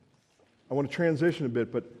I want to transition a bit,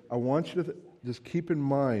 but I want you to just keep in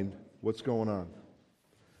mind what's going on.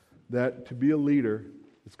 That to be a leader,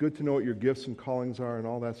 it's good to know what your gifts and callings are and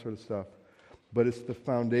all that sort of stuff, but it's the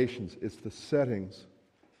foundations, it's the settings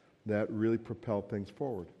that really propel things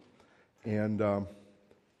forward. And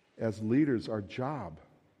as leaders, our job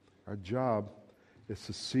is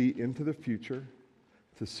to see into the future,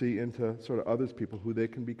 to see into sort of others people, who they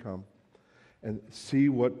can become, and see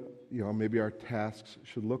what, maybe our tasks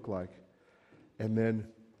should look like. And then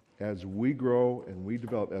as we grow and we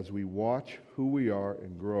develop, as we watch who we are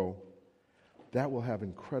and grow, that will have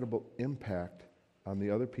incredible impact on the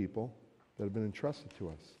other people that have been entrusted to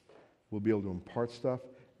us. We'll be able to impart stuff,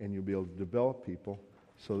 and you'll be able to develop people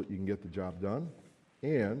so that you can get the job done,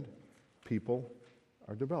 and people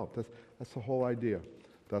are developed. That's the whole idea.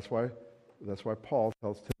 That's why Paul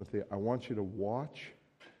tells Timothy, I want you to watch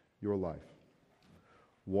your life.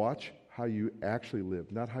 Watch how you actually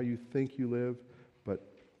live. Not how you think you live, but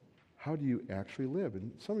how do you actually live?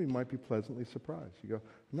 And some of you might be pleasantly surprised. You go,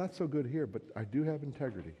 I'm not so good here, but I do have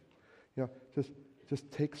integrity.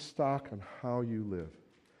 Just take stock on how you live.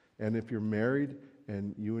 And if you're married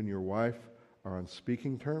and you and your wife are on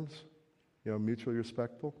speaking terms, mutually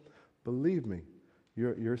respectful, believe me,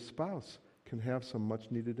 your spouse can have some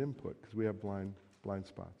much needed input, because we have blind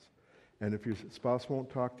spots. And if your spouse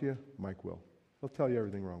won't talk to you, Mike will. He'll tell you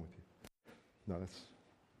everything wrong with you. No, that's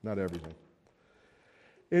not everything.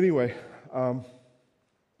 Anyway,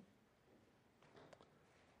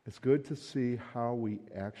 it's good to see how we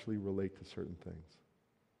actually relate to certain things.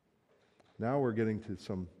 Now we're getting to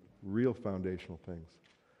some real foundational things.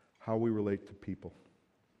 How we relate to people.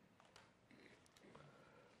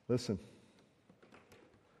 Listen,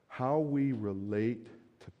 how we relate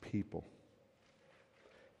to people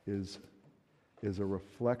is a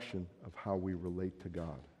reflection of how we relate to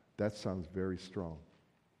God. That sounds very strong.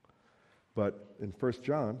 But in 1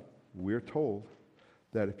 John, we're told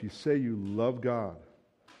that if you say you love God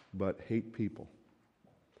but hate people,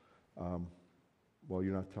 well,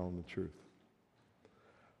 you're not telling the truth.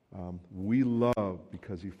 We love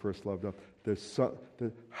because He first loved us.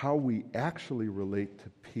 How we actually relate to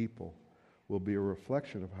people will be a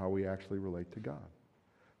reflection of how we actually relate to God.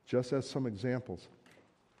 Just as some examples.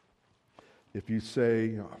 If you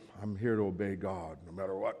say, I'm here to obey God, no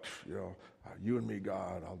matter what, you and me,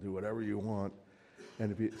 God, I'll do whatever you want.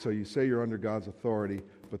 And so you say you're under God's authority,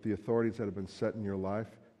 but the authorities that have been set in your life,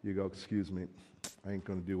 you go, excuse me, I ain't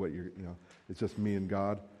going to do what it's just me and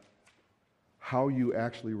God. How you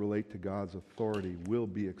actually relate to God's authority will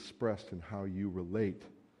be expressed in how you relate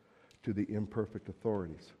to the imperfect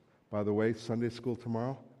authorities. By the way, Sunday school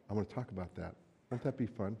tomorrow, I'm going to talk about that. Won't that be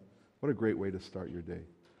fun? What a great way to start your day.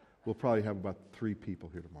 We'll probably have about 3 people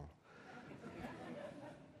here tomorrow.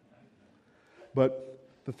 But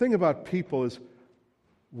the thing about people is,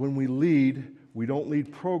 when we lead, we don't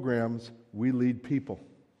lead programs, we lead people.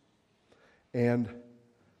 And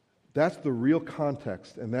that's the real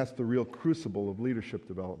context, and that's the real crucible of leadership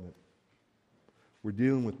development. We're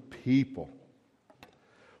dealing with people.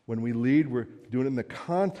 When we lead, we're doing it in the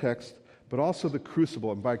context, but also the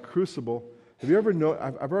crucible. And by crucible, have you ever known,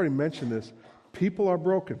 I've already mentioned this, people are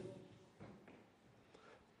broken.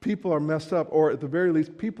 People are messed up, or at the very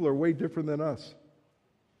least, people are way different than us.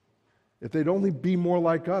 If they'd only be more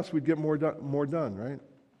like us, we'd get more done, right? Is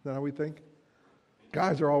that how we think?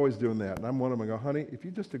 Guys are always doing that, and I'm one of them. I go, honey, if you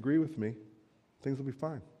just agree with me, things will be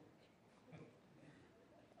fine.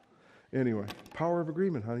 Anyway, power of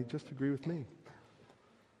agreement, honey, just agree with me.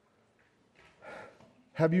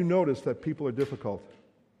 Have you noticed that people are difficult?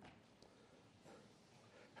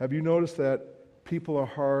 Have you noticed that people are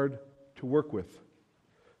hard to work with?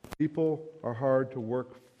 People are hard to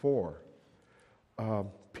work for.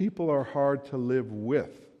 People are hard to live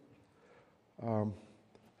with.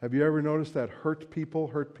 Have you ever noticed that hurt people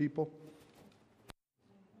hurt people?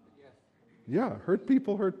 Yeah, hurt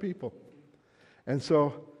people. And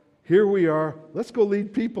so here we are. Let's go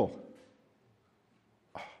lead people.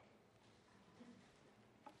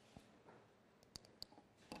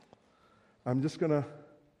 I'm just going to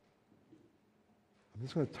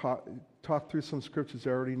talk through some scriptures I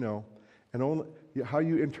already know, and only how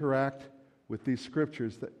you interact with these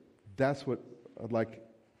scriptures. That's what I'd like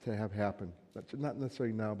to have happen. Not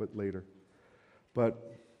necessarily now, but later.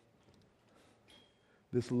 But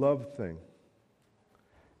this love thing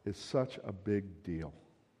is such a big deal.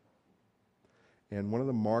 And one of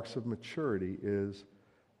the marks of maturity is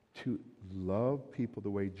to love people the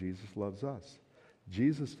way Jesus loves us.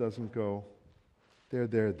 Jesus doesn't go,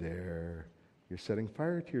 there. You're setting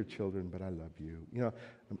fire to your children, but I love you.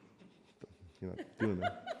 Doing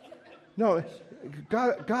that. No,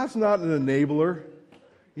 God's not an enabler.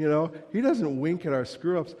 You know, He doesn't wink at our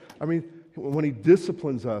screw-ups. I mean, when He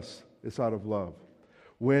disciplines us, it's out of love.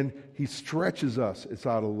 When He stretches us, it's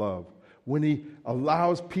out of love. When He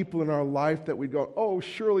allows people in our life that we go, oh,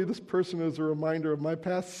 surely this person is a reminder of my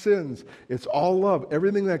past sins. It's all love.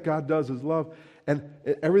 Everything that God does is love. And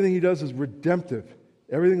everything He does is redemptive.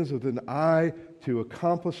 Everything is with an eye to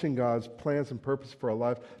accomplishing God's plans and purpose for our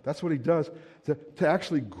life. That's what He does. To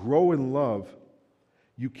actually grow in love,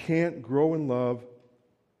 you can't grow in love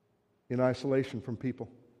in isolation from people.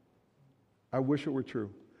 I wish it were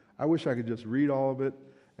true. I wish I could just read all of it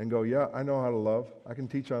and go, yeah, I know how to love. I can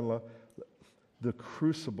teach on love. The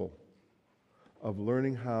crucible of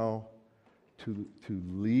learning how to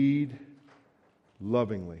lead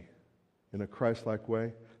lovingly in a Christ-like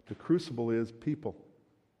way, the crucible is people.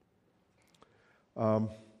 So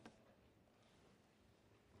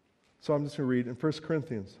I'm just going to read in 1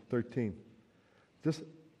 Corinthians 13.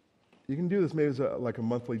 You can do this maybe as like a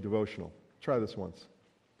monthly devotional. Try this once.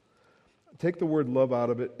 Take the word love out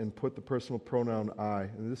of it and put the personal pronoun I,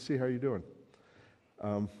 and just see how you're doing.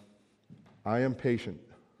 I am patient.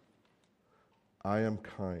 I am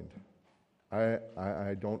kind.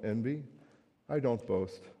 I don't envy. I don't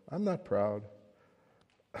boast. I'm not proud.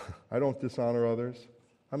 I don't dishonor others.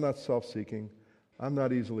 I'm not self-seeking. I'm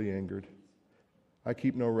not easily angered. I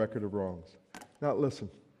keep no record of wrongs. Now listen,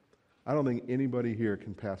 I don't think anybody here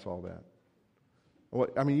can pass all that. Well,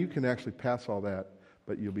 I mean, you can actually pass all that,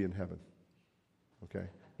 but you'll be in heaven. Okay?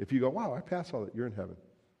 If you go, wow, I passed all that, you're in heaven.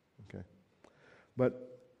 Okay?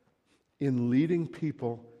 But in leading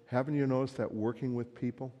people, haven't you noticed that working with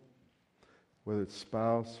people, whether it's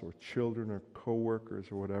spouse or children or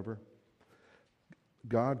co-workers or whatever,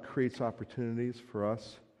 God creates opportunities for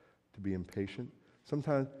us to be impatient.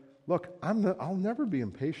 Sometimes, look, I'll never be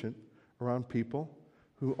impatient around people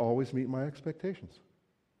who always meet my expectations.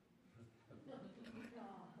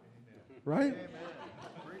 Right?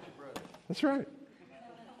 That's right.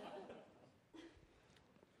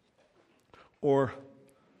 Or,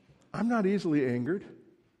 I'm not easily angered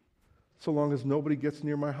so long as nobody gets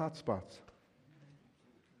near my hot spots.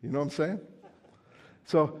 You know what I'm saying?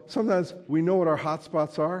 So sometimes we know what our hot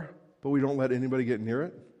spots are, but we don't let anybody get near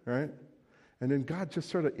it, right? And then God just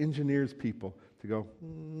sort of engineers people to go,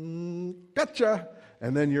 gotcha,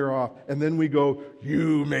 and then you're off. And then we go,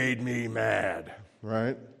 you made me mad,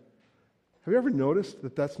 right? Have you ever noticed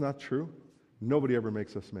that that's not true? Nobody ever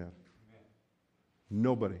makes us mad.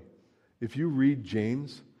 Nobody. If you read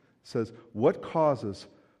James, it says, what causes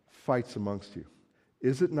fights amongst you?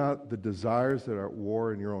 Is it not the desires that are at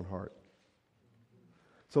war in your own heart?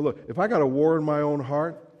 So look, if I got a war in my own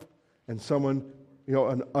heart and someone,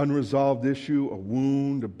 an unresolved issue, a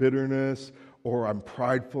wound, a bitterness, or I'm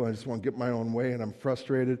prideful and I just want to get my own way and I'm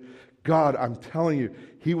frustrated, God, I'm telling you,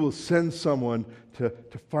 He will send someone to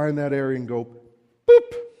find that area and go,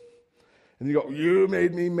 boop. And you go, you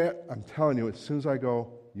made me mad. I'm telling you, as soon as I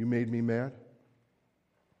go, you made me mad.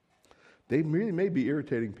 They really may be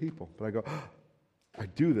irritating people, but I go, I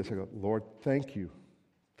do this. I go, Lord, thank you.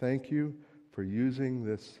 Thank you for using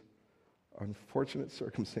this unfortunate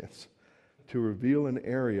circumstance to reveal an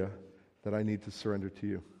area that I need to surrender to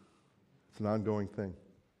you. It's an ongoing thing,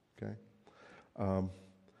 okay?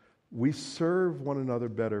 We serve one another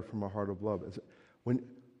better from a heart of love.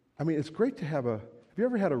 It's great to have have you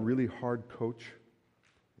ever had a really hard coach,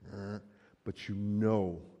 but you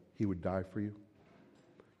know he would die for you?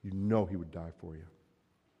 You know he would die for you.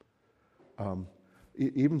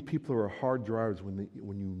 Even people who are hard drivers, when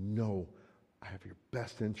you know I have your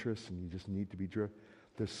best interests and you just need to be driven.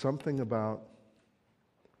 There's something about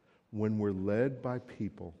when we're led by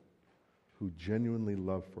people who genuinely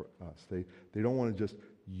love for us. They don't want to just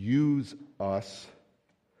use us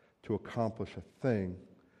to accomplish a thing,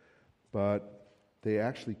 but they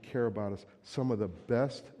actually care about us. Some of the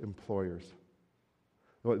best employers,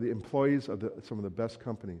 the employees of some of the best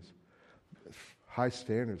companies, high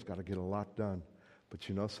standards, got to get a lot done. But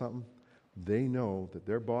you know something? They know that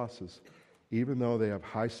their bosses, even though they have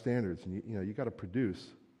high standards, and you got to produce,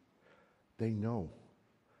 they know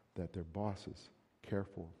that their bosses care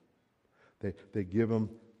for them. They give them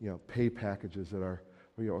pay packages that are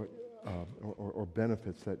or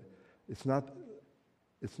benefits that it's not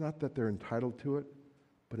that they're entitled to it,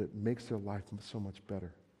 but it makes their life so much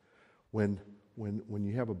better. When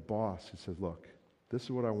you have a boss who says, look, this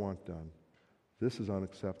is what I want done. This is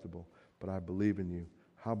unacceptable, but I believe in you.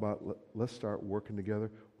 How about let's start working together?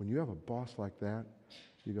 When you have a boss like that,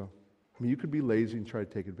 you go, you could be lazy and try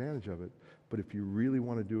to take advantage of it, but if you really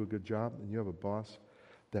want to do a good job and you have a boss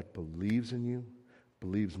that believes in you,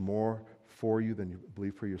 believes more for you than you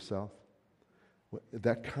believe for yourself,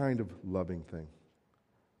 That kind of loving thing.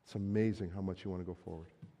 It's amazing how much you want to go forward.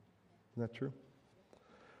 Isn't that true?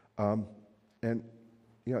 And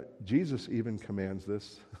Jesus even commands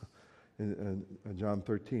this in John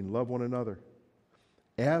 13. Love one another.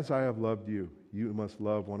 As I have loved you, you must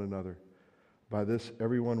love one another. By this,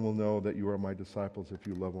 everyone will know that you are my disciples if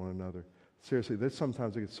you love one another. Seriously,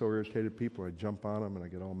 sometimes I get so irritated at people, I jump on them and I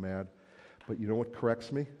get all mad. But you know what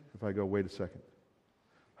corrects me? If I go, wait a second.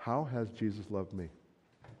 How has Jesus loved me?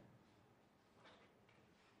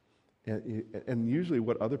 And usually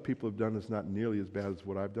what other people have done is not nearly as bad as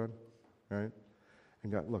what I've done, right?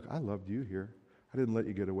 And God, look, I loved you here. I didn't let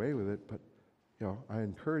you get away with it, but I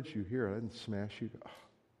encouraged you here. I didn't smash you. Oh.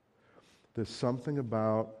 There's something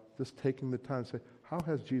about just taking the time to say, how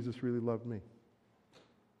has Jesus really loved me?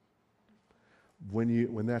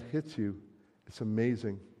 When that hits you, it's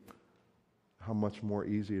amazing how much more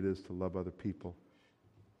easy it is to love other people,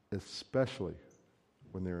 especially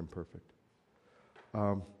when they're imperfect.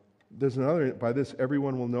 There's another, by this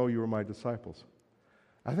everyone will know you are my disciples.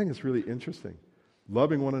 I think it's really interesting.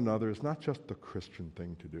 Loving one another is not just the Christian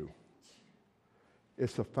thing to do.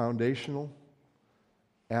 It's a foundational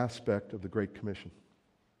aspect of the Great Commission.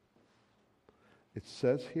 It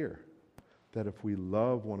says here that if we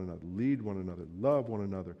love one another, lead one another, love one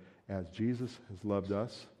another as Jesus has loved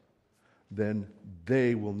us, then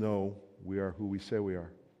they will know we are who we say we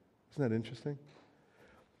are. Isn't that interesting?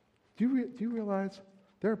 Do you realize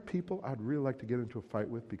there are people I'd really like to get into a fight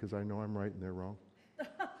with because I know I'm right and they're wrong?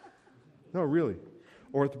 No, really.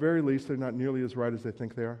 Or at the very least, they're not nearly as right as they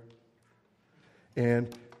think they are.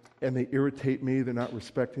 And they irritate me, they're not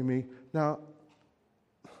respecting me. Now,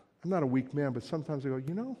 I'm not a weak man, but sometimes I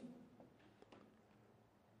go,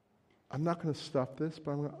 I'm not going to stuff this,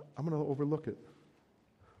 but I'm going to overlook it.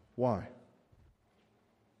 Why?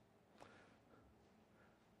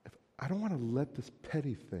 I don't want to let this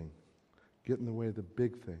petty thing get in the way of the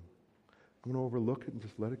big thing. I'm going to overlook it and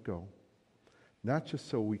just let it go. Not just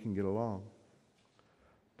so we can get along,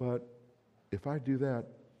 but if I do that,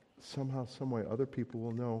 somehow, some way, other people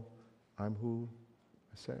will know I'm who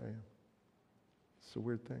I say I am. It's a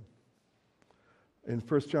weird thing. In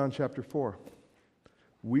 1 John chapter 4,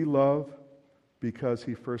 we love because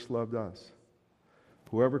he first loved us.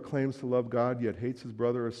 Whoever claims to love God yet hates his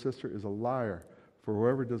brother or sister is a liar. For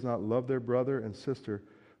whoever does not love their brother and sister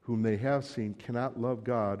whom they have seen cannot love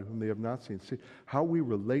God whom they have not seen. See, how we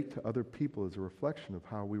relate to other people is a reflection of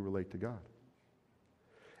how we relate to God.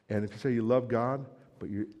 And if you say you love God, but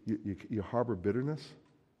you harbor bitterness,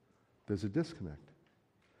 there's a disconnect.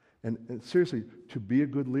 And seriously, to be a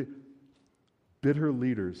good leader, bitter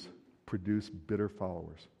leaders produce bitter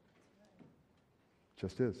followers.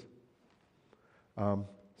 Just is.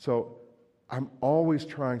 So I'm always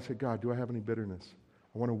trying to say, God, do I have any bitterness?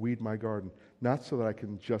 I want to weed my garden. Not so that I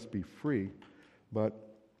can just be free,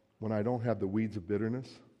 but when I don't have the weeds of bitterness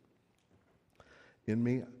in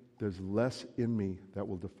me, there's less in me that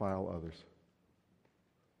will defile others.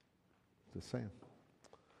 Just saying.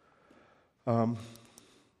 And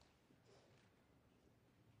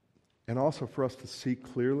also for us to see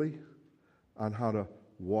clearly on how to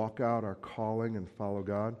walk out our calling and follow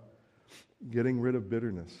God, getting rid of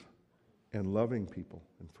bitterness and loving people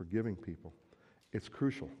and forgiving people. It's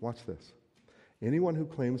crucial. Watch this. Anyone who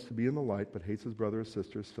claims to be in the light but hates his brother or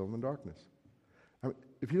sister is still in the darkness. I mean,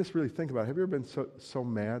 if you just really think about it, have you ever been so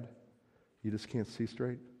mad you just can't see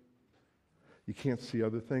straight? You can't see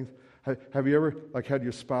other things? Have you ever had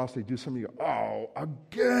your spouse, they do something, you go, oh,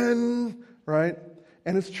 again, right?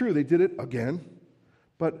 And it's true, they did it again.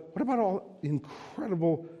 But what about all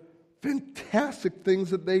incredible, fantastic things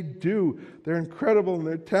that they do? They're incredible, and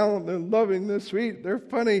they're talented, they're loving, they're sweet, they're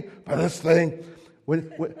funny. But this thing,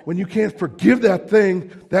 when you can't forgive that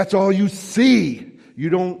thing, that's all you see. You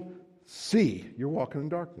don't see. You're walking in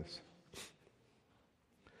darkness.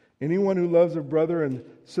 Anyone who loves a brother and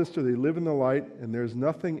sister, they live in the light, and there's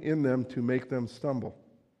nothing in them to make them stumble.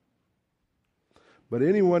 But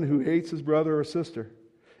anyone who hates his brother or sister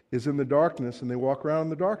is in the darkness, and they walk around in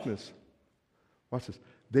the darkness. Watch this.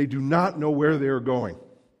 They do not know where they are going.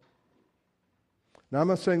 Now, I'm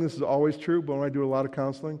not saying this is always true, but when I do a lot of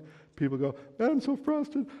counseling, people go, man, I'm so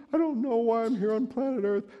frustrated. I don't know why I'm here on planet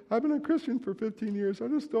Earth. I've been a Christian for 15 years. I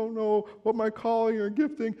just don't know what my calling or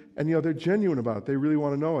gifting. And, they're genuine about it. They really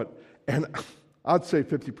want to know it. And I'd say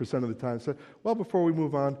 50% of the time, say, well, before we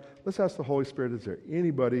move on, let's ask the Holy Spirit, is there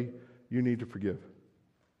anybody you need to forgive?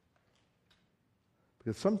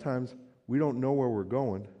 Because sometimes we don't know where we're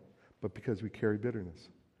going, but because we carry bitterness.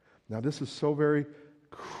 Now, this is so very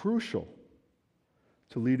crucial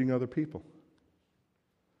to leading other people.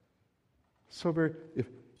 So very,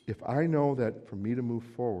 if I know that for me to move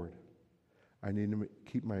forward, I need to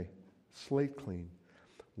keep my slate clean,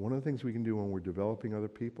 one of the things we can do when we're developing other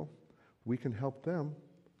people, we can help them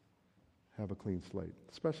have a clean slate,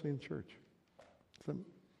 especially in church.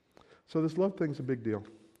 So this love thing's a big deal.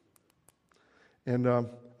 And I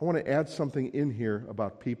want to add something in here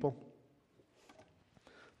about people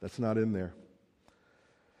that's not in there.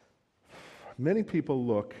 Many people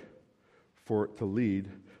look to lead.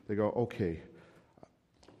 They go, okay,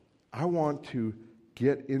 I want to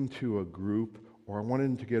get into a group, or I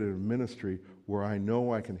want to get in a ministry where I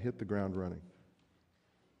know I can hit the ground running.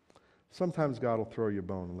 Sometimes God will throw you a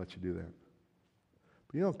bone and let you do that.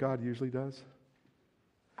 But you know what God usually does?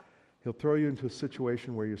 He'll throw you into a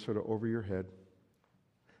situation where you're sort of over your head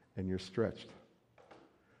and you're stretched,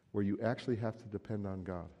 where you actually have to depend on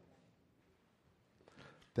God.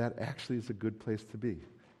 That actually is a good place to be.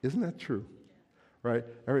 Isn't that true? Right?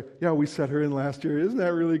 Yeah, we set her in last year. Isn't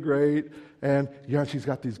that really great? And yeah, she's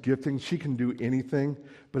got these giftings. She can do anything.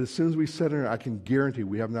 But as soon as we set her in, I can guarantee,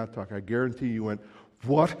 we have not talked, I guarantee you went,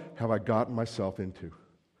 what have I gotten myself into?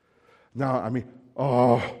 Now,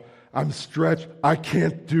 I'm stretched. I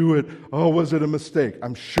can't do it. Oh, was it a mistake?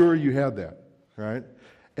 I'm sure you had that, right?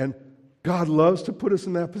 And God loves to put us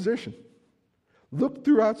in that position. Look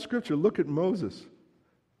throughout Scripture. Look at Moses.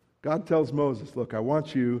 God tells Moses, look, I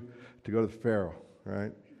want you to go to Pharaoh,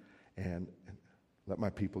 right? And let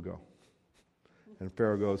my people go. And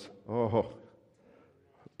Pharaoh goes, oh,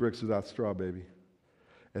 bricks without straw, baby.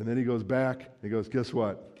 And then he goes back and he goes, guess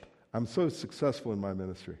what? I'm so successful in my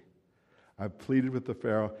ministry. I've pleaded with the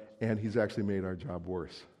Pharaoh, and he's actually made our job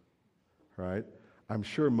worse, right? I'm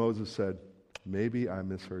sure Moses said, maybe I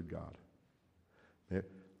misheard God.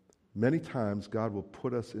 Many times God will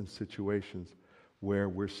put us in situations where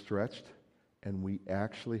we're stretched and we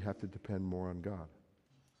actually have to depend more on God.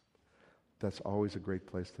 That's always a great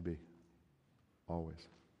place to be. Always.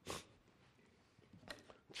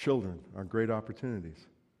 Children are great opportunities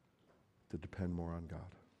to depend more on God.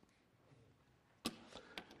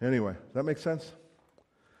 Anyway, that makes sense?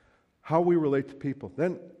 How we relate to people.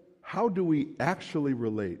 Then, how do we actually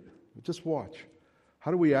relate? Just watch. How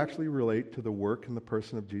do we actually relate to the work and the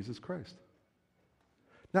person of Jesus Christ?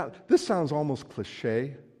 Now, this sounds almost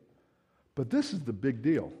cliche, but this is the big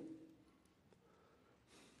deal.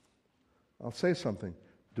 I'll say something.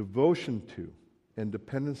 Devotion to and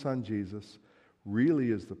dependence on Jesus really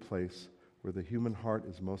is the place where the human heart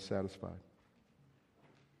is most satisfied.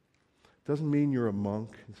 It doesn't mean you're a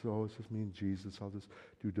monk. It just means Jesus. I'll just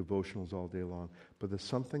do devotionals all day long. But there's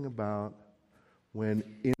something about when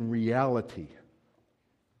in reality,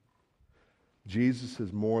 Jesus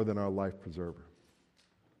is more than our life preserver.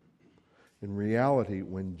 In reality,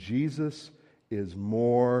 when Jesus is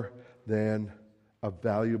more than a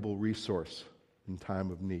valuable resource in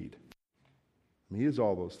time of need. He is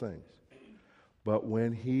all those things. But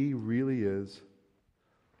when he really is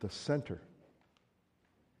the center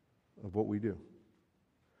of what we do,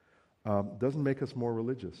 doesn't make us more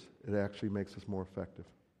religious. It actually makes us more effective.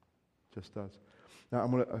 Just does. Now,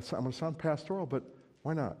 I'm going to sound pastoral, but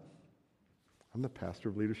why not? I'm the pastor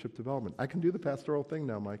of leadership development. I can do the pastoral thing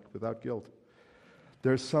now, Mike, without guilt.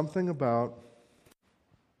 There's something about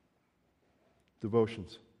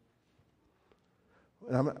devotions.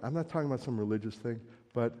 And I'm not talking about some religious thing,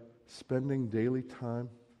 but spending daily time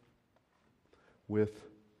with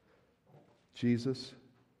Jesus,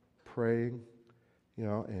 praying,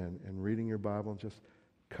 and reading your Bible and just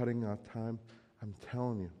cutting out time. I'm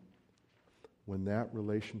telling you, when that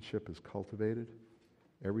relationship is cultivated,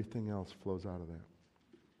 everything else flows out of that.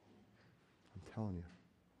 I'm telling you.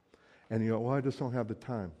 And you go, well, I just don't have the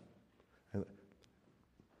time. And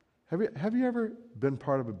have you ever been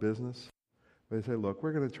part of a business where they say, look,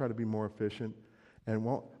 we're going to try to be more efficient, and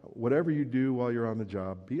whatever you do while you're on the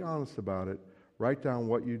job, be honest about it. Write down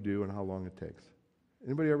what you do and how long it takes.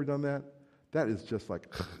 Anybody ever done that? That is just like,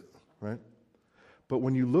 right? But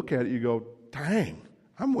when you look at it, you go, dang,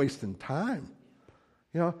 I'm wasting time.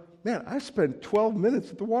 Man, I spent 12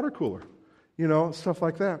 minutes at the water cooler, stuff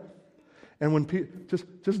like that. And when people,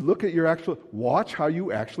 just look at watch how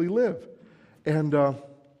you actually live. And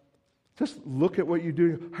just look at what you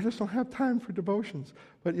do. I just don't have time for devotions.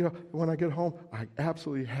 But, when I get home, I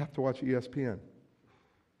absolutely have to watch ESPN.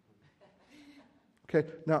 Okay,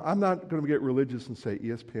 now I'm not going to get religious and say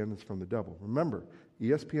ESPN is from the devil. Remember,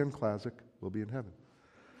 ESPN Classic will be in heaven.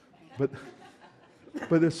 But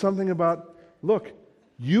there's something about, look,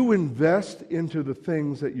 you invest into the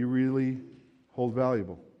things that you really hold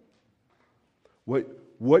valuable.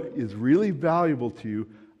 What is really valuable to you,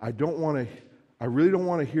 I really don't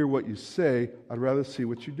want to hear what you say. I'd rather see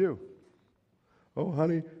what you do. Oh,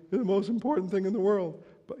 honey, you're the most important thing in the world.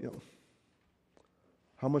 But,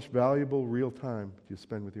 how much valuable real time do you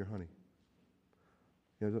spend with your honey?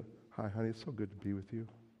 Hi, honey, it's so good to be with you.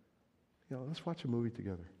 Let's watch a movie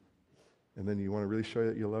together. And then you want to really show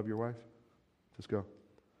that you love your wife? Just go,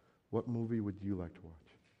 what movie would you like to watch?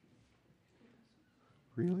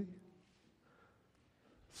 Really?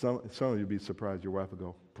 Some of you would be surprised. Your wife would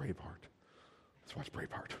go, Braveheart. Let's watch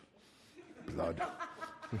Braveheart. Blood.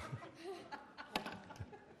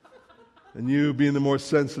 And you, being the more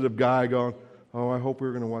sensitive guy, going, oh, I hope we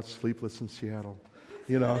were going to watch Sleepless in Seattle.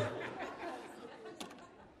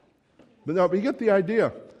 But you get the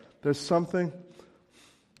idea. There's something.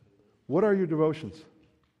 What are your devotions?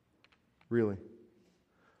 Really?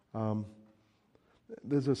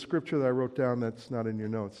 There's a scripture that I wrote down that's not in your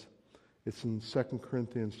notes. It's in 2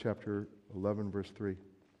 Corinthians chapter 11, verse 3.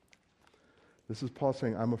 This is Paul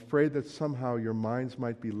saying, I'm afraid that somehow your minds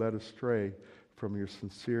might be led astray from your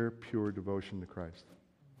sincere, pure devotion to Christ.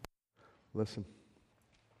 Listen,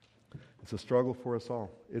 it's a struggle for us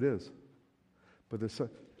all. It is. But there's,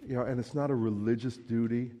 and it's not a religious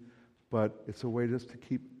duty, but it's a way just to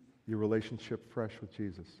keep your relationship fresh with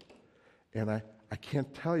Jesus. And I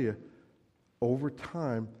can't tell you, over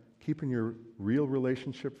time, keeping your real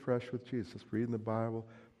relationship fresh with Jesus, reading the Bible,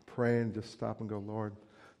 praying, just stop and go, Lord,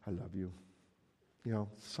 I love you.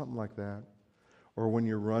 Something like that. Or when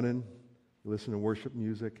you're running, you listen to worship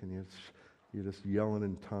music and you're just yelling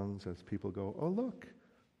in tongues as people go, oh, look,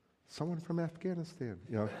 someone from Afghanistan.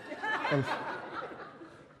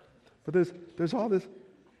 But there's all this,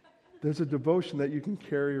 there's a devotion that you can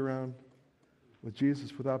carry around with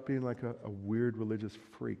Jesus without being like a weird religious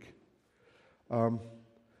freak.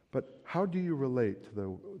 But how do you relate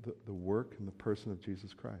to the work and the person of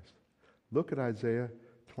Jesus Christ? Look at Isaiah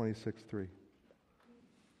 26:3.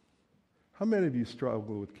 How many of you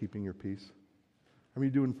struggle with keeping your peace? I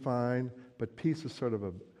mean, you're doing fine, but peace is sort of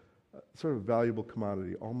a valuable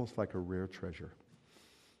commodity, almost like a rare treasure.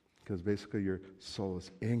 Because basically your soul is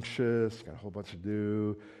anxious, you got a whole bunch to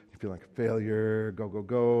do, you feel like a failure,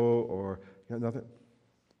 go, or nothing.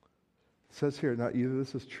 It says here, now either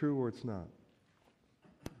this is true or it's not.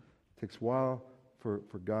 It takes a while for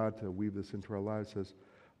God to weave this into our lives. It says,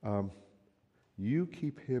 you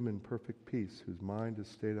keep him in perfect peace, whose mind is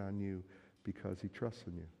stayed on you because he trusts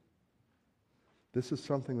in you. This is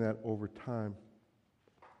something that over time,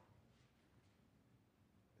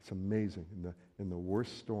 it's amazing. In the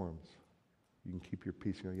worst storms, you can keep your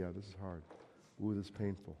peace. Yeah, this is hard. Ooh, this is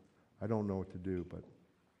painful. I don't know what to do, but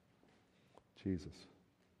Jesus.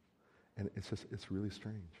 And it's really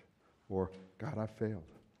strange. Or, God, I failed,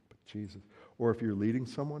 but Jesus. Or if you're leading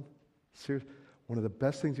someone, seriously, one of the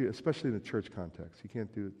best things, especially in a church context, you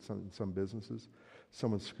can't do it in some businesses.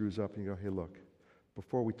 Someone screws up and you go, hey, look,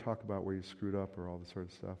 before we talk about where you screwed up or all this sort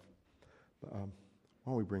of stuff, why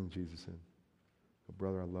don't we bring Jesus in? Oh,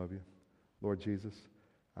 brother, I love you. Lord Jesus,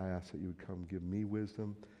 I ask that you would come give me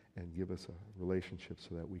wisdom and give us a relationship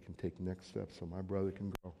so that we can take next steps so my brother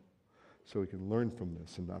can grow, so we can learn from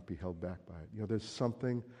this and not be held back by it. There's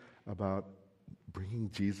something about bringing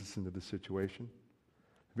Jesus into the situation.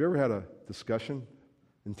 Have you ever had a discussion,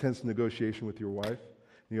 intense negotiation with your wife? And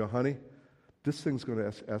you go, honey, this thing's going to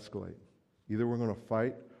escalate. Either we're going to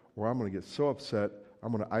fight or I'm going to get so upset,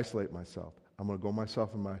 I'm going to isolate myself. I'm going to go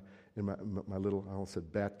myself in my little, I almost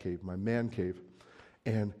said bat cave, my man cave,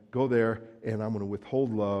 and go there, and I'm going to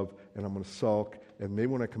withhold love, and I'm going to sulk, and maybe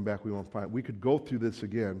when I come back we won't fight. We could go through this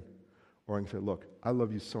again, or I can say, look, I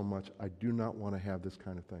love you so much, I do not want to have this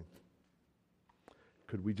kind of thing.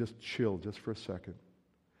 Could we just chill just for a second,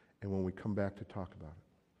 and when we come back to talk about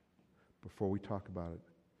it, before we talk about it,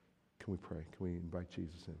 can we pray? Can we invite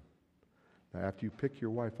Jesus in? Now, after you pick your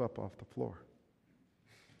wife up off the floor,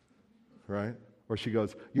 right? Or she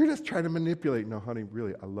goes, you're just trying to manipulate. No, honey,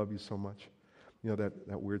 really, I love you so much. That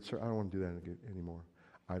weird, I don't want to do that anymore.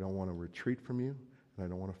 I don't want to retreat from you, and I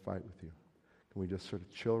don't want to fight with you. Can we just sort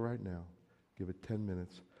of chill right now? Give it 10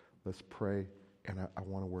 minutes. Let's pray, and I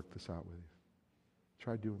want to work this out with you.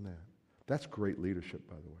 Try doing that. That's great leadership,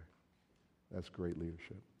 by the way. That's great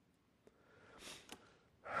leadership.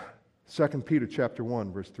 2 Peter chapter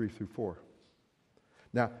 1, verse 3 through 4.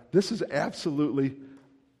 Now, this is absolutely,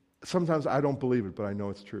 sometimes I don't believe it, but I know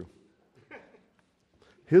it's true.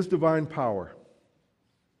 His divine power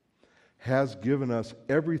has given us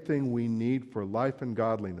everything we need for life and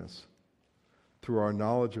godliness through our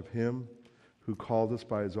knowledge of Him who called us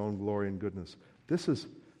by His own glory and goodness. This is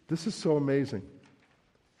so amazing.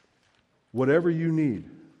 Whatever you need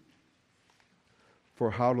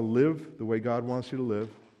for how to live the way God wants you to live,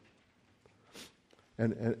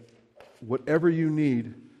 and whatever you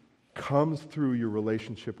need comes through your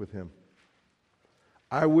relationship with Him.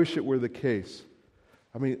 I wish it were the case.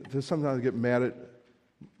 I mean, there's sometimes I get mad at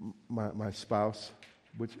my spouse,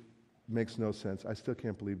 which makes no sense. I still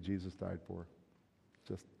can't believe Jesus died for her.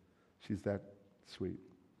 Just, she's that sweet.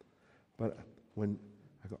 But when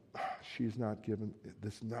I go, she's not given,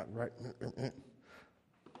 this is not right.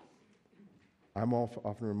 I'm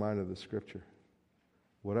often reminded of the scripture.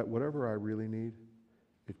 Whatever I really need,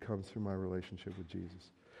 it comes through my relationship with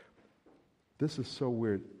Jesus. This is so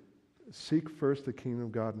weird. Seek first the kingdom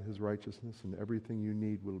of God and His righteousness, and everything you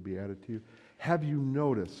need will be added to you. Have you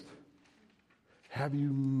noticed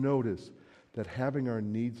that having our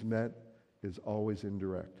needs met is always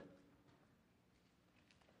indirect?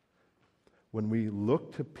 When we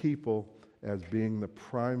look to people as being the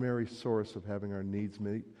primary source of having our needs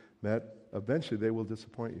met, eventually they will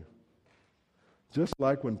disappoint you. Just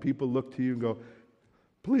like when people look to you and go,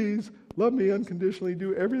 please, love me unconditionally,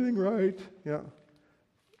 do everything right. Yeah,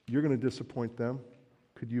 you're going to disappoint them.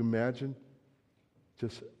 Could you imagine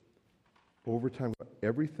just over time,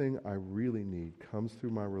 everything I really need comes through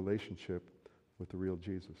my relationship with the real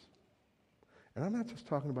Jesus. And I'm not just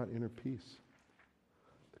talking about inner peace.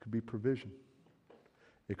 It could be provision.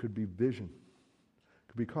 It could be vision.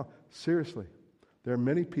 It could be calm. Seriously, there are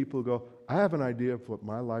many people who go, I have an idea of what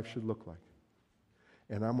my life should look like.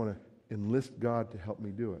 And I'm going to enlist God to help me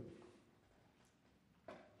do it.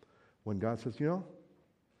 When God says,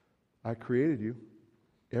 I created you.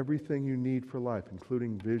 Everything you need for life,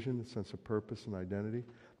 including vision, a sense of purpose and identity,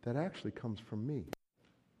 that actually comes from me.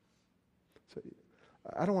 So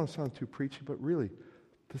I don't want to sound too preachy, but really,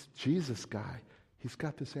 this Jesus guy, he's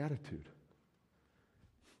got this attitude.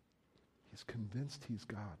 He's convinced he's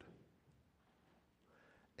God.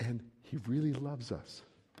 And he really loves us.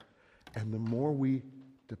 And the more we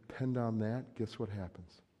depend on that, guess what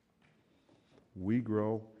happens? We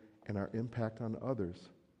grow, and our impact on others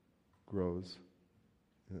grows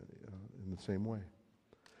in the same way.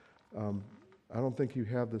 I don't think you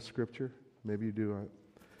have the scripture. Maybe you do.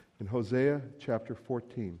 In Hosea chapter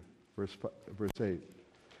 14, verse 8, it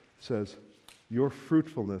says, your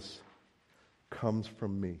fruitfulness comes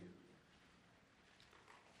from me.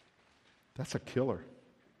 That's a killer.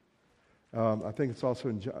 I think it's also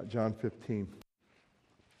in John 15,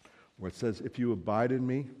 where it says, if you abide in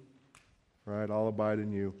me, right, I'll abide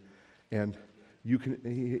in you. And you can,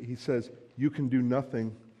 he says, you can do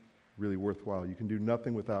nothing really worthwhile. You can do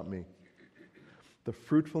nothing without me. The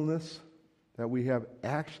fruitfulness that we have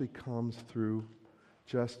actually comes through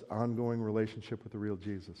just ongoing relationship with the real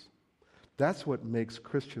Jesus. That's what makes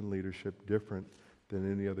Christian leadership different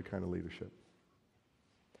than any other kind of leadership.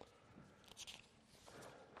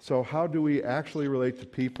 So how do we actually relate to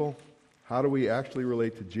people? How do we actually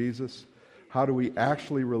relate to Jesus? How do we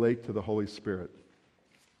actually relate to the Holy Spirit?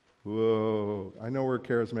 Whoa, I know we're a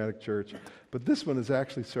charismatic church, but this one is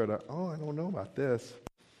actually sort of, I don't know about this.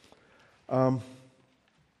 Let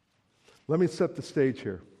me set the stage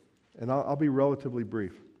here, and I'll be relatively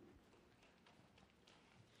brief.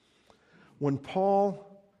 When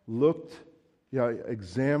Paul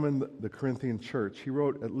examined the Corinthian church, he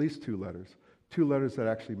wrote at least two letters that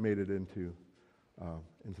actually made it into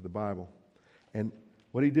the Bible. And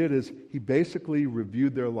what he did is he basically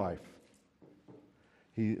reviewed their life.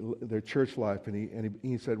 Their church life, and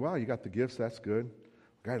he said, wow, you got the gifts, that's good.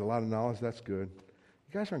 You got a lot of knowledge, that's good.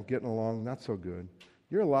 You guys aren't getting along, not so good.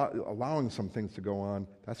 You're allowing some things to go on,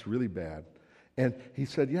 that's really bad. And he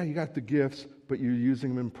said, yeah, you got the gifts, but you're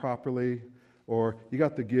using them improperly, or you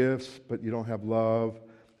got the gifts, but you don't have love.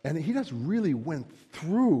 And he just really went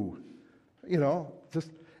through,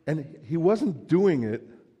 and he wasn't doing it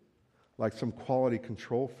like some quality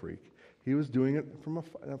control freak. He was doing it from a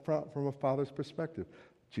father's perspective.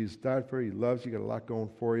 Jesus died for you. He loves you. Got a lot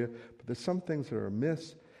going for you. But there's some things that are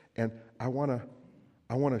amiss, and I want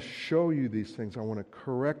to show you these things. I want to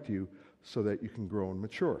correct you so that you can grow and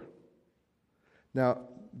mature. Now,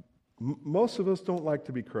 most of us don't like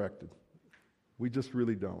to be corrected. We just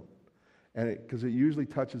really don't, and because it usually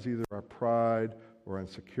touches either our pride or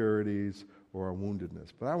insecurities or our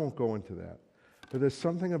woundedness. But I won't go into that. But there's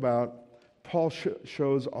something about Paul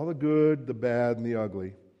shows all the good, the bad, and the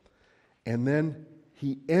ugly. And then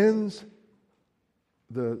he ends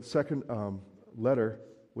the second letter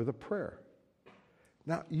with a prayer.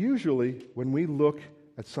 Now, usually, when we look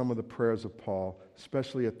at some of the prayers of Paul,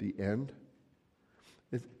 especially at the end,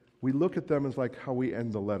 we look at them as like how we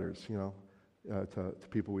end the letters, to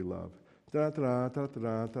people we love.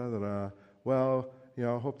 Da-da-da-da-da-da-da-da. Well,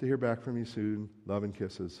 hope to hear back from you soon. Love and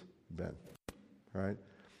kisses, Ben. All right?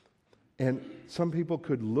 And some people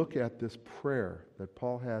could look at this prayer that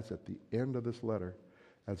Paul has at the end of this letter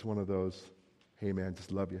as one of those, hey man,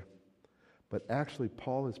 just love you. But actually,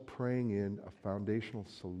 Paul is praying in a foundational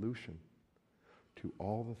solution to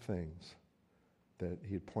all the things that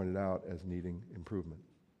he had pointed out as needing improvement.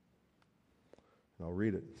 And I'll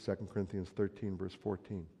read it, 2 Corinthians 13, verse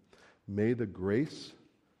 14. May the grace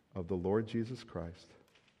of the Lord Jesus Christ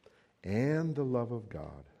and the love of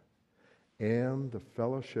God and the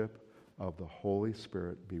fellowship of the Holy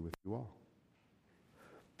Spirit be with you all.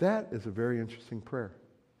 That is a very interesting prayer.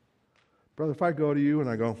 Brother, if I go to you and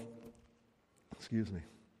I go, excuse me,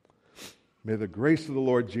 may the grace of the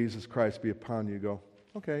Lord Jesus Christ be upon you, go,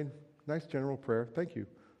 okay, nice general prayer, thank you.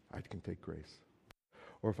 I can take grace.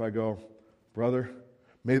 Or if I go, brother,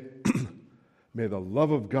 may the love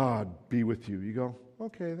of God be with you. You go,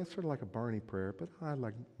 okay, that's sort of like a Barney prayer, but I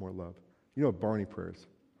like more love. You know what Barney prayers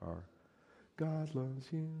are? God loves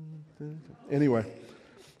you. Anyway,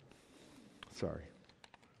 sorry.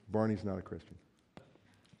 Barney's not a Christian.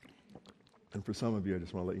 And for some of you, I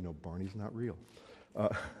just want to let you know, Barney's not real.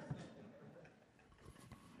 But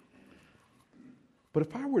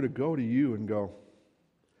if I were to go to you and go,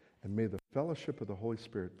 and may the fellowship of the Holy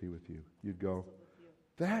Spirit be with you, you'd go,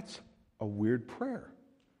 that's a weird prayer.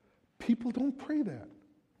 People don't pray that.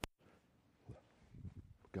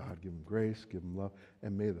 God, give them grace, give them love,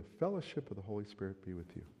 and may the fellowship of the Holy Spirit be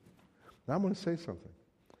with you. Now I'm going to say something.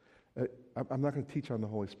 I'm not going to teach on the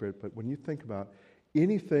Holy Spirit, but when you think about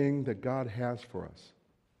anything that God has for us,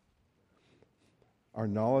 our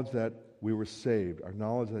knowledge that we were saved, our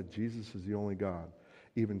knowledge that Jesus is the only God,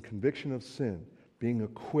 even conviction of sin, being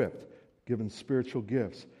equipped, given spiritual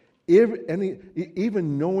gifts,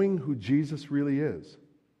 even knowing who Jesus really is,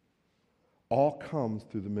 all comes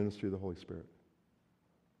through the ministry of the Holy Spirit.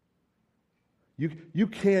 You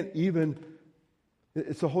can't even,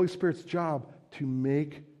 it's the Holy Spirit's job to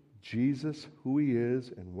make Jesus, who he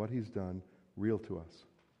is and what he's done, real to us.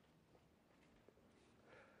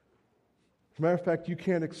 As a matter of fact, you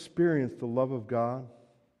can't experience the love of God.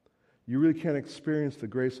 You really can't experience the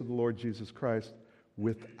grace of the Lord Jesus Christ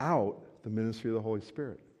without the ministry of the Holy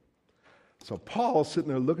Spirit. So Paul's sitting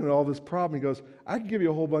there looking at all this problem. He goes, I can give you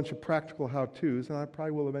a whole bunch of practical how-tos, and I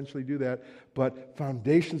probably will eventually do that, but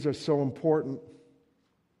foundations are so important.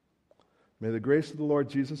 May the grace of the Lord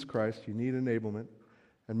Jesus Christ, you need enablement,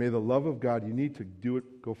 and may the love of God, you need to do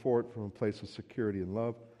it, go forward from a place of security and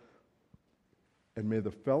love, and may the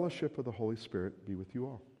fellowship of the Holy Spirit be with you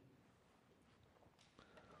all.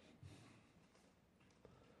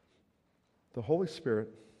 The Holy Spirit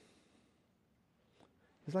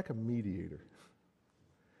is like a mediator.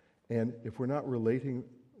 And if we're not relating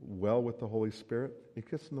well with the Holy Spirit, it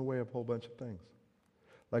gets in the way of a whole bunch of things.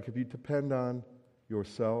 Like if you depend on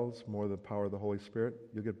yourselves more than the power of the Holy Spirit,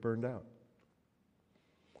 you'll get burned out.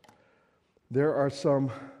 There are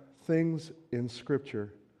some things in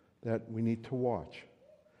Scripture that we need to watch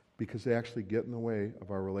because they actually get in the way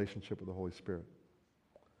of our relationship with the Holy Spirit.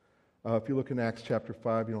 If you look in Acts chapter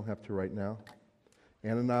 5, you don't have to right now.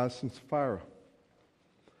 Ananias and Sapphira.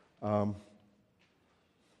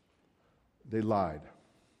 They lied.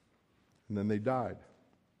 And then they died.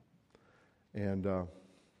 And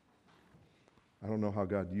I don't know how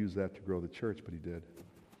God used that to grow the church, but he did.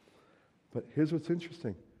 But here's what's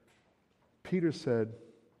interesting. Peter said,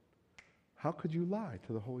 how could you lie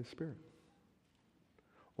to the Holy Spirit?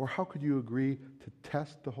 Or how could you agree to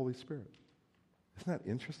test the Holy Spirit? Isn't that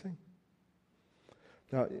interesting?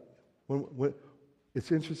 Now, when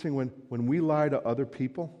it's interesting when we lie to other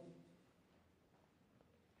people,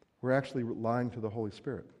 we're actually lying to the Holy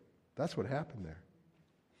Spirit. That's what happened there.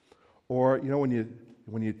 Or, you know,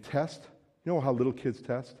 when you test, you know how little kids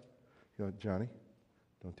test? You know, Johnny,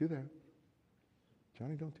 don't do that.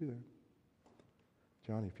 Johnny, don't do that.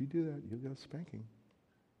 Johnny, if you do that, you'll get a spanking.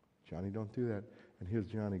 Johnny, don't do that. And here's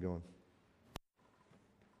Johnny going.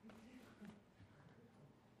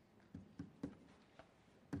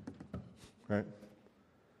 Right?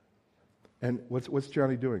 And what's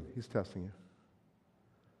Johnny doing? He's testing you.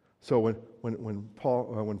 So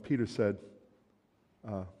when Peter said,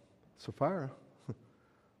 Sapphira,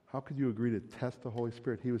 how could you agree to test the Holy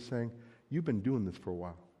Spirit? He was saying, you've been doing this for a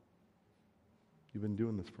while. You've been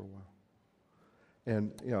doing this for a while.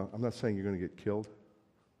 And, you know, I'm not saying you're going to get killed,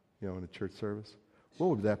 you know, in a church service. What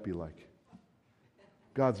would that be like?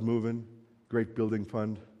 God's moving, great building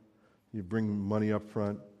fund. You bring money up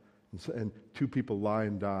front, and two people lie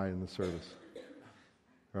and die in the service.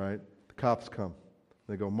 All right? The cops come.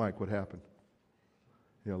 They go, Mike, what happened?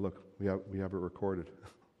 You know, look, we have it recorded.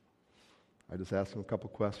 I just asked them a couple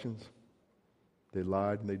questions. They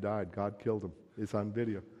lied and they died. God killed them. It's on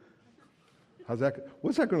video.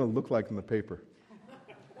 What's that going to look like in the paper?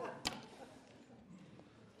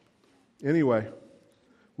 Anyway,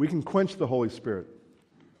 we can quench the Holy Spirit.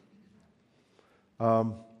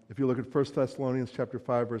 If you look at 1 Thessalonians chapter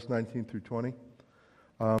 5, verse 19 through 20,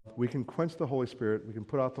 we can quench the Holy Spirit. We can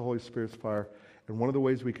put out the Holy Spirit's fire. And one of the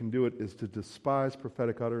ways we can do it is to despise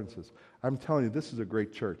prophetic utterances. I'm telling you, this is a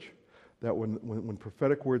great church. That when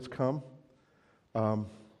prophetic words come,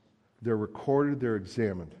 they're recorded, they're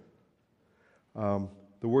examined.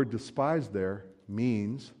 The word despise there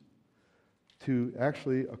means to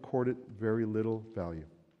actually accord it very little value.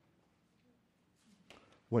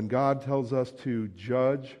 When God tells us to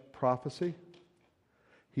judge prophecy,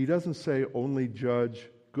 He doesn't say only judge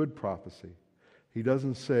good prophecy. He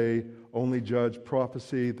doesn't say only judge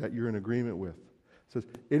prophecy that you're in agreement with. He says,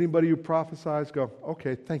 anybody who prophesies, go,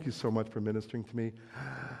 okay, thank you so much for ministering to me.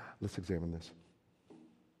 Let's examine this.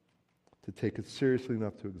 To take it seriously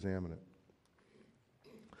enough to examine it.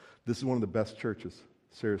 This is one of the best churches,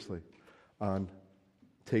 seriously, on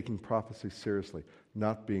taking prophecy seriously.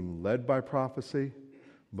 Not being led by prophecy,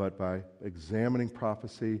 but by examining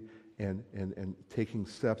prophecy and taking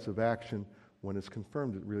steps of action when it's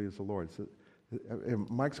confirmed it really is the Lord. So,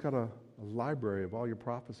 Mike's got a library of all your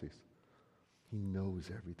prophecies. He knows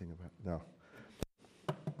everything about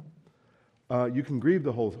it. Now, you can grieve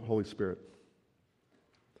the Holy Spirit.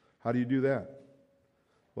 How do you do that?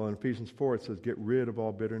 Well, in Ephesians 4, it says, get rid of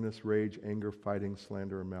all bitterness, rage, anger, fighting,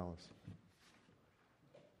 slander, and malice.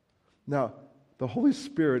 Now, the Holy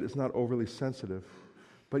Spirit is not overly sensitive,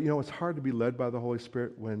 but it's hard to be led by the Holy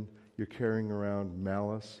Spirit when you're carrying around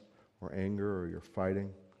malice or anger or you're fighting.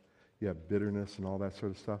 You have bitterness and all that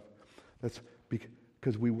sort of stuff. That's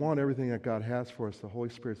because we want everything that God has for us. The Holy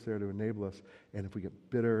Spirit's there to enable us. And if we get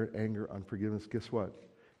bitter, anger, unforgiveness, guess what?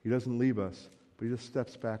 He doesn't leave us, but He just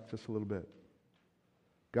steps back just a little bit.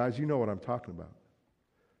 Guys, you know what I'm talking about.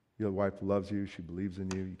 Your wife loves you. She believes in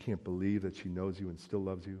you. You can't believe that she knows you and still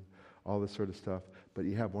loves you. All this sort of stuff. But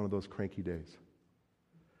you have one of those cranky days.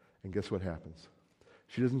 And guess what happens?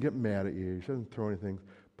 She doesn't get mad at you. She doesn't throw anything.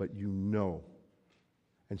 But you know.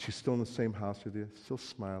 And she's still in the same house with you. Still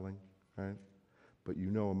smiling. Right? But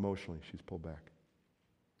you know emotionally she's pulled back.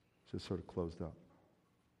 She's just sort of closed up.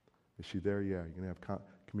 Is she there? Yeah. You're going to have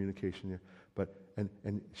communication. Yeah. But,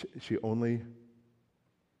 and she only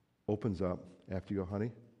opens up after you go,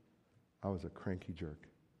 honey, I was a cranky jerk.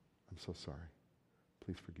 I'm so sorry.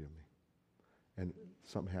 Please forgive me. And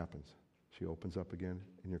something happens. She opens up again,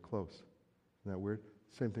 and you're close. Isn't that weird?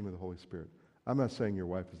 Same thing with the Holy Spirit. I'm not saying your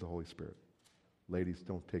wife is the Holy Spirit. Ladies,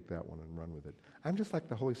 don't take that one and run with it. I'm just like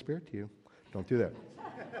the Holy Spirit to you. Don't do that.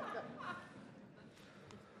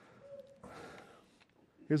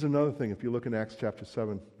 Here's another thing. If you look in Acts chapter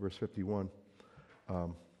 7, verse 51,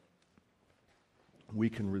 we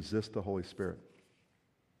can resist the Holy Spirit.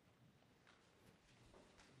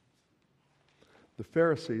 The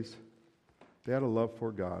Pharisees, they had a love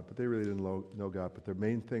for God, but they really didn't know God. But their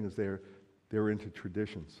main thing is they were into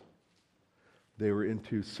traditions. They were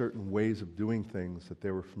into certain ways of doing things that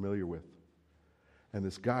they were familiar with. And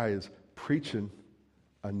this guy is preaching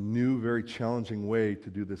a new, very challenging way to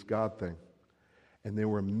do this God thing. And they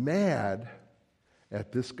were mad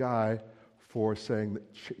at this guy for saying,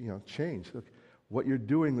 that, change. Look, what you're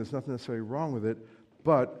doing, there's nothing necessarily wrong with it,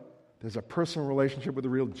 but there's a personal relationship with the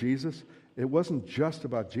real Jesus. It wasn't just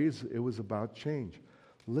about Jesus, it was about change.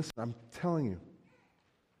 Listen, I'm telling you,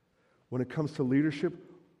 when it comes to leadership,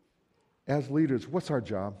 as leaders, what's our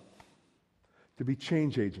job? To be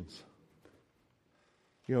change agents.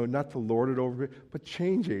 Not to lord it over, but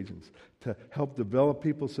change agents. To help develop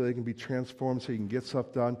people so they can be transformed, so you can get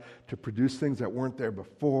stuff done, to produce things that weren't there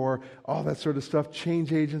before, all that sort of stuff,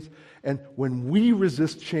 change agents. And when we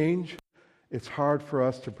resist change, it's hard for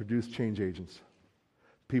us to produce change agents.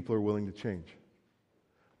 People are willing to change.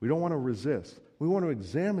 We don't want to resist. We want to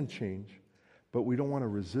examine change, but we don't want to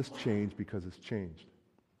resist change because it's changed.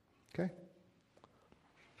 Okay?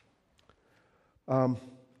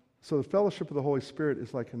 So the fellowship of the Holy Spirit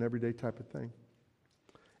is like an everyday type of thing.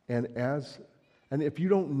 And if you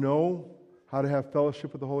don't know how to have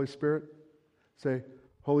fellowship with the Holy Spirit, say,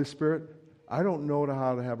 Holy Spirit, I don't know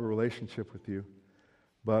how to have a relationship with you,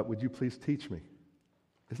 but would you please teach me?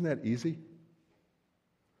 Isn't that easy?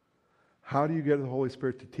 How do you get the Holy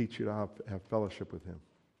Spirit to teach you to have fellowship with Him?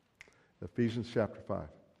 Ephesians chapter 5.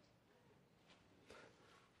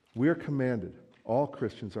 We are commanded, all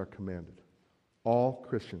Christians are commanded, all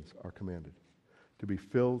Christians are commanded to be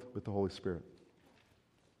filled with the Holy Spirit.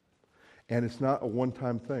 And it's not a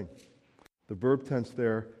one-time thing. The verb tense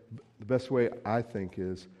there, the best way I think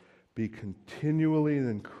is be continually and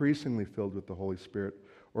increasingly filled with the Holy Spirit,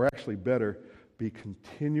 or actually better, be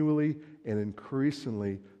continually and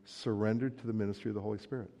increasingly surrendered to the ministry of the Holy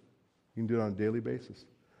Spirit. You can do it on a daily basis.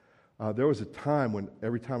 There was a time when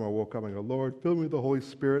every time I woke up, I go, Lord, fill me with the Holy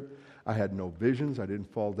Spirit. I had no visions. I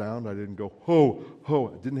didn't fall down. I didn't go, ho,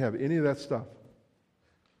 ho. I didn't have any of that stuff.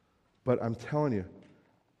 But I'm telling you,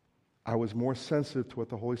 I was more sensitive to what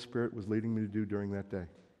the Holy Spirit was leading me to do during that day.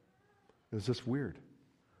 It was just weird.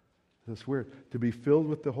 It's weird. To be filled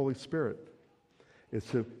with the Holy Spirit is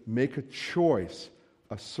to make a choice,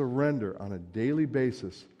 a surrender on a daily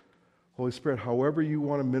basis. Holy Spirit, however you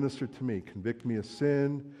want to minister to me, convict me of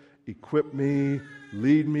sin, equip me,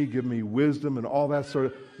 lead me, give me wisdom and all that sort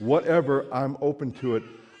of, whatever, I'm open to it.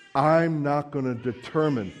 I'm not going to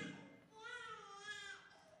determine.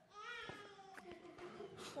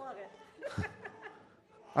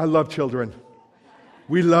 I love children.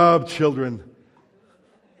 We love children.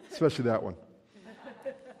 Especially that one.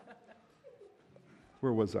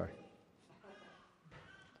 Where was I?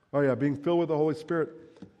 Oh yeah, being filled with the Holy Spirit.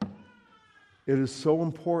 It is so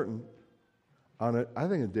important on I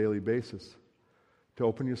think a daily basis to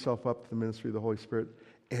open yourself up to the ministry of the Holy Spirit.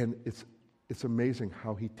 And it's amazing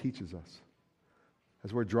how He teaches us.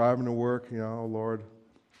 As we're driving to work, oh Lord,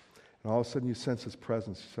 and all of a sudden you sense His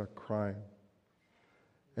presence, you start crying.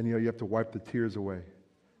 And you have to wipe the tears away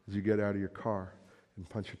as you get out of your car and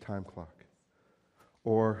punch your time clock.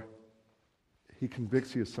 Or He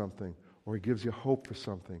convicts you of something, or He gives you hope for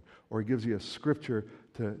something, or He gives you a scripture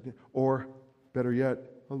or better yet,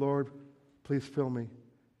 oh Lord, please fill me.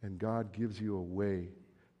 And God gives you a way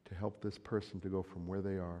to help this person to go from where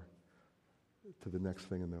they are to the next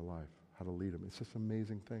thing in their life, how to lead them. It's just an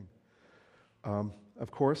amazing thing. Of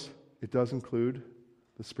course, it does include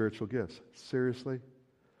the spiritual gifts. Seriously,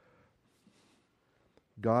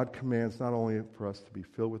 God commands not only for us to be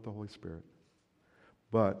filled with the Holy Spirit,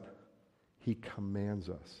 but He commands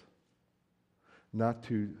us not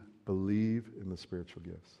to believe in the spiritual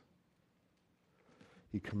gifts.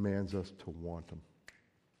 He commands us to want them.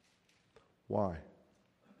 Why?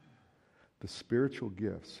 The spiritual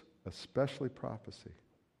gifts, especially prophecy,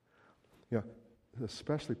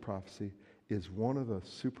 especially prophecy is one of the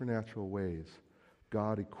supernatural ways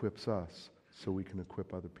God equips us so we can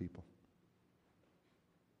equip other people.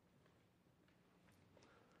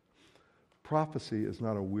 Prophecy is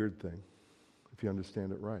not a weird thing, if you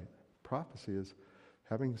understand it right. Prophecy is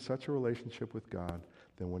having such a relationship with God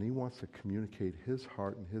that when He wants to communicate His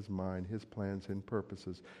heart and His mind, His plans and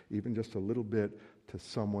purposes, even just a little bit to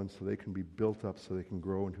someone so they can be built up, so they can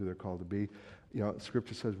grow into who they're called to be.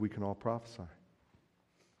 Scripture says we can all prophesy.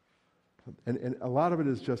 And a lot of it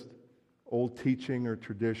is just old teaching or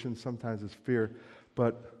tradition. Sometimes it's fear.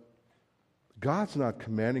 But God's not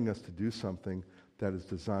commanding us to do something that is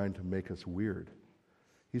designed to make us weird.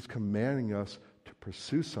 He's commanding us to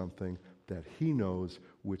pursue something that He knows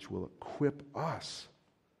which will equip us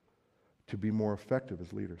to be more effective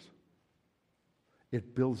as leaders.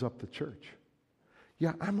 It builds up the church.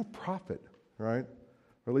 Yeah, I'm a prophet, right?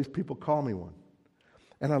 Or at least people call me one.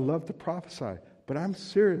 And I love to prophesy, but I'm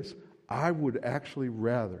serious. I would actually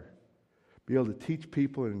rather be able to teach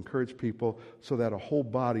people and encourage people so that a whole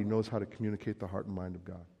body knows how to communicate the heart and mind of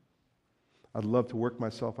God. I'd love to work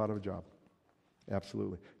myself out of a job.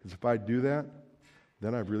 Absolutely. Because if I do that,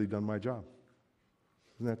 then I've really done my job.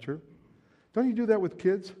 Isn't that true? Don't you do that with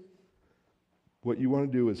kids? What you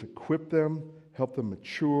want to do is equip them, help them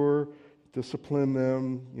mature, discipline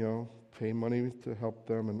them, pay money to help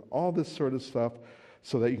them, and all this sort of stuff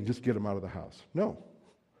so that you can just get them out of the house. No.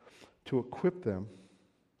 To equip them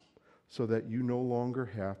so that you no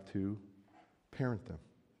longer have to parent them.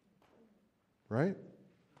 Right?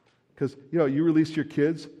 Because, you release your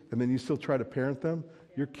kids and then you still try to parent them,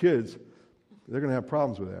 your kids, they're going to have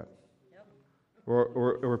problems with that. Yep.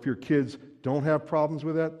 Or if your kids don't have problems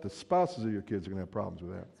with that, the spouses of your kids are going to have problems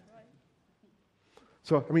with that. Right.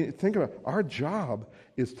 So, think about it. Our job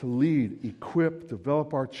is to lead, equip,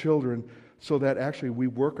 develop our children so that actually we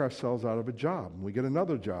work ourselves out of a job and we get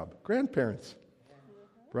another job. Grandparents.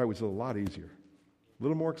 Right, which is a lot easier. A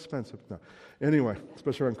little more expensive. No. Anyway,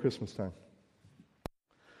 especially around Christmas time.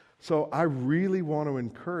 So I really want to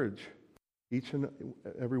encourage each and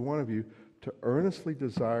every one of you to earnestly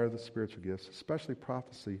desire the spiritual gifts, especially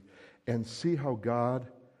prophecy, and see how God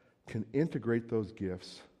can integrate those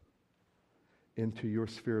gifts into your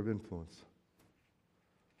sphere of influence.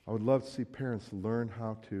 I would love to see parents learn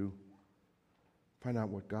how to find out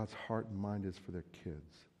what God's heart and mind is for their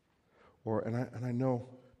kids. And I know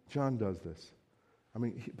John does this.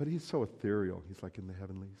 But he's so ethereal. He's like in the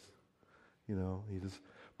heavenlies.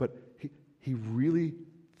 But he really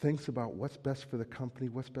thinks about what's best for the company,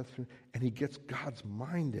 what's best for, and he gets God's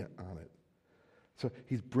mind on it. So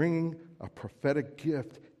he's bringing a prophetic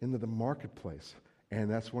gift into the marketplace. And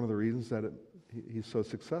that's one of the reasons that he's so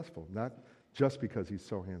successful, not just because he's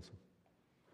so handsome.